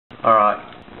Alright,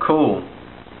 cool.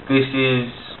 This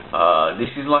is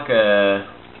like a,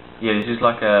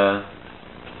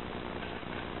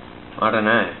 I don't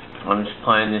know. I'm just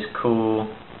playing this cool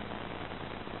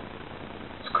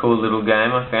little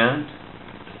game I found.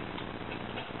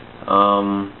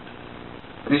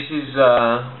 This is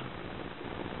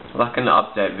like an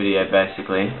update video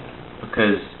basically,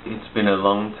 because it's been a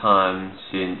long time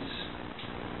since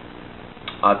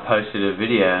I posted a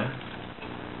video.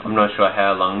 I'm not sure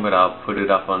how long, but I'll put it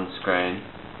up on screen.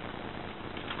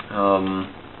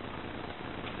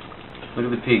 Look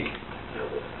at the pig.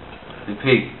 The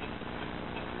pig.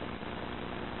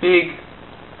 Pig!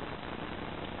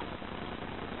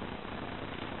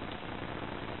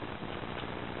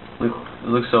 Look, it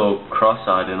looks all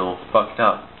cross-eyed and all fucked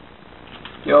up.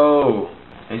 Yo!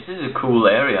 This is a cool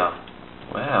area.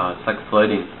 Wow, it's like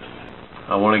floating.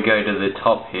 I want to go to the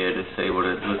top here to see what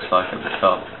it looks like at the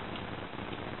top.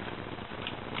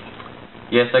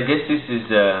 Yes, I guess this is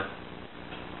a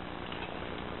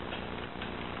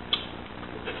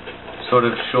sort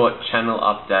of short channel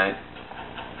update.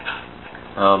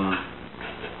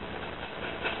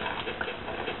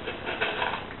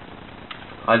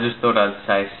 I just thought I'd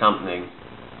say something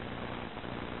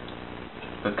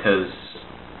because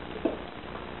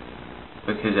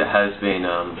it has been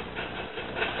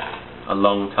a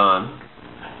long time.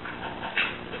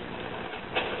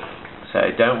 So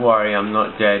don't worry, I'm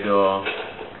not dead or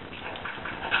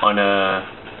on a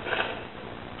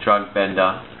drug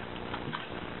bender.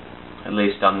 At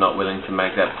least I'm not willing to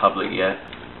make that public yet.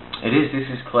 This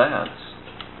is clouds.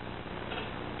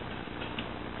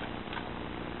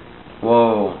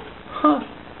 Whoa. Huh.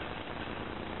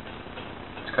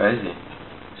 It's crazy.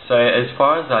 So as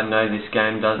far as I know, this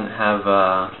game doesn't have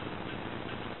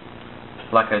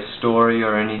like a story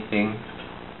or anything.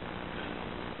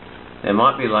 There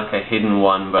might be like a hidden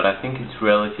one, but I think it's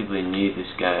relatively new,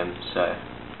 this game, so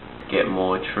get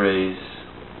more trees.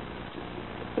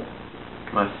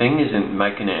 My thing isn't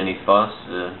making it any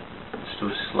faster. It's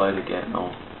still slow to get.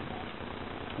 Oh,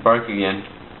 broke again.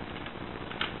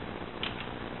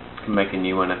 Can make a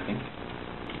new one, I think.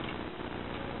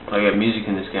 I got music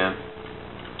in this game.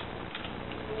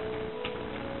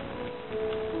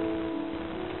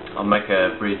 I'll make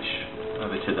a bridge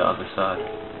over to the other side.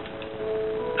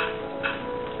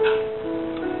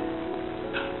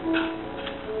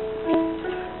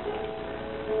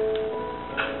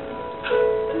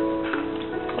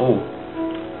 Oh.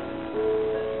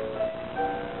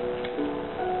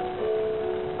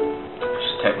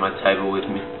 Just take my table with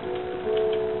me.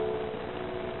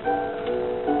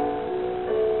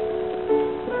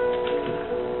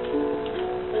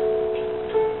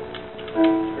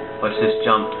 Watch this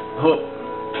jump. Oh.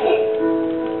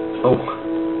 Oh.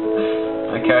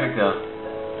 My character.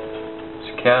 There's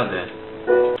a cow there.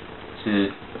 It's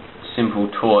a simple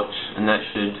torch, and that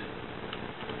should,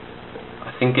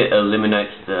 I think it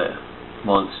eliminates the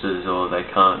monsters, or they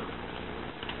can't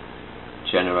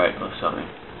generate or something.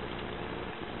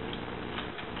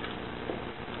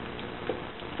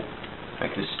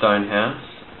 Make a stone house.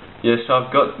 Yeah, so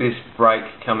I've got this break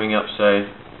coming up, so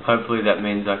hopefully that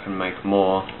means I can make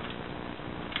more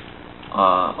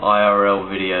IRL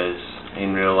videos,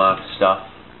 in real life stuff.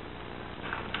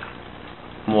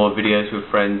 More videos with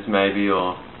friends maybe,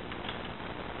 or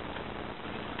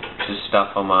just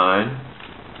stuff on my own.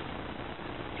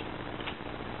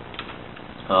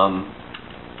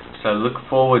 So look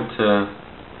forward to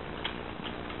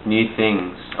new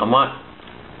things. I might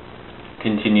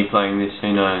continue playing this,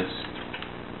 who knows.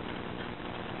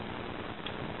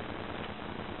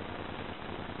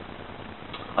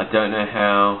 I don't know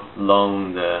how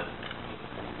long the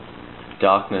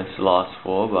darkness lasts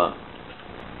for, but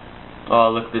oh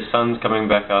look, the sun's coming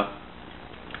back up.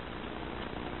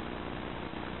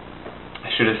 I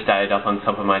should have stayed up on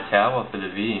top of my tower for the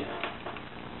view.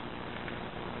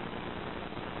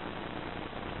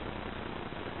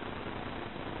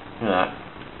 Look at that.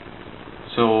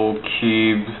 It's all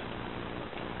cubed.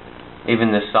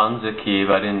 Even the sun's a cube,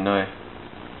 I didn't know.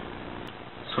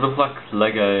 Sort of like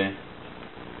Lego,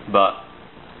 but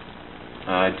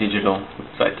digital.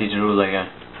 It's like digital Lego.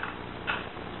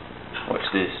 Watch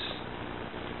this.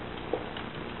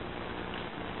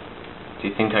 Do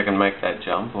you think I can make that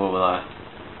jump, or will I?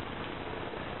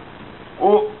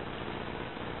 Oh!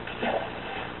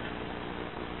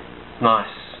 Nice.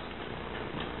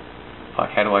 Fuck,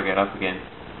 how do I get up again?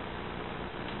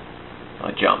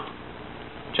 I jump.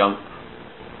 Jump.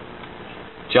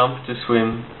 Jump to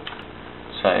swim.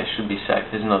 So it should be safe.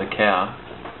 There's another cow.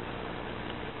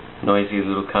 Noisy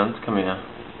little cunt, come here.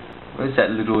 Where's that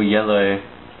little yellow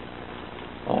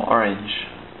or orange?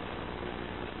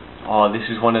 Oh, this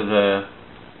is one of the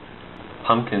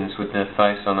pumpkins with their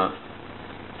face on it.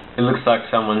 It looks like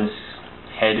someone's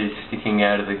head is sticking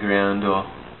out of the ground, or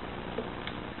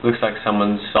looks like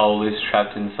someone's soul is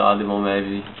trapped inside them, or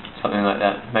maybe something like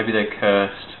that. Maybe they're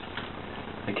cursed.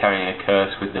 They're carrying a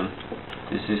curse with them.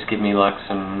 Does this give me like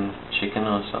some chicken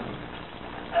or something?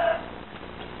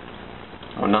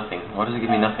 Or nothing? Why does it give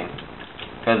me nothing?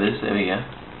 Feathers, there we go.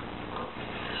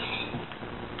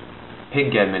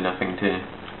 Pig gave me nothing too.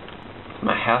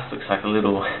 My house looks like a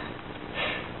little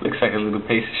looks like a little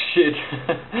piece of shit.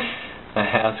 The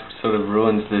house sort of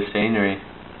ruins the scenery.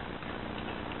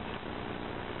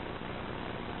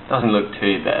 Doesn't look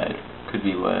too bad. Could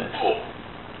be worse.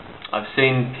 I've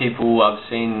seen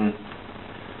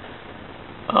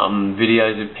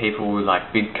videos of people with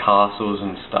like big castles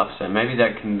and stuff, so maybe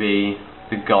that can be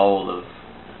the goal of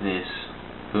this.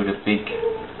 Build a big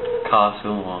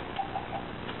castle. Or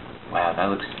wow, that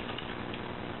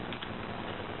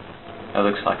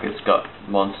looks like it's got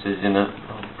monsters in it.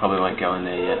 I probably won't go in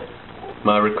there yet.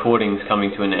 My recording's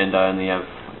coming to an end. I only have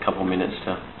a couple minutes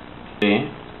to do.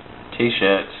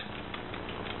 T-shirts.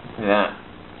 Look at that.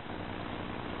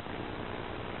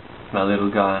 My little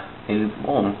guy. He's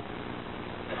warm.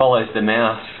 Follows the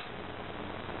mouse.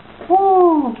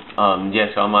 Woo! Yeah,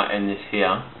 so I might end this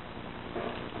here.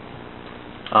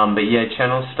 But yeah,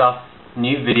 channel stuff.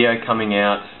 New video coming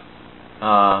out.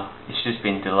 It's just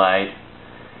been delayed.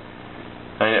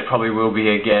 And it probably will be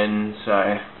again,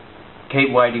 so keep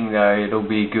waiting though, it'll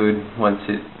be good once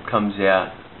it comes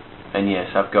out. And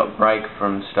yes, I've got break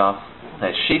from stuff.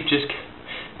 That sheep just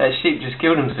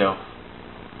killed himself.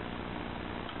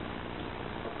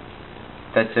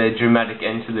 That's a dramatic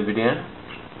end to the video.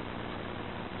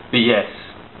 But yes,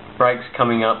 break's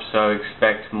coming up, so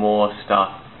expect more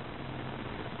stuff.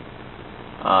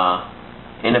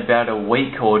 In about a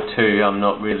week or two, I'm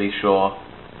not really sure.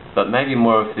 But maybe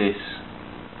more of this.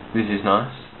 This is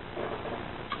nice.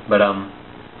 But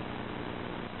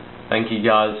thank you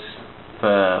guys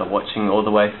for watching all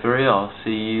the way through. I'll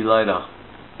see you later.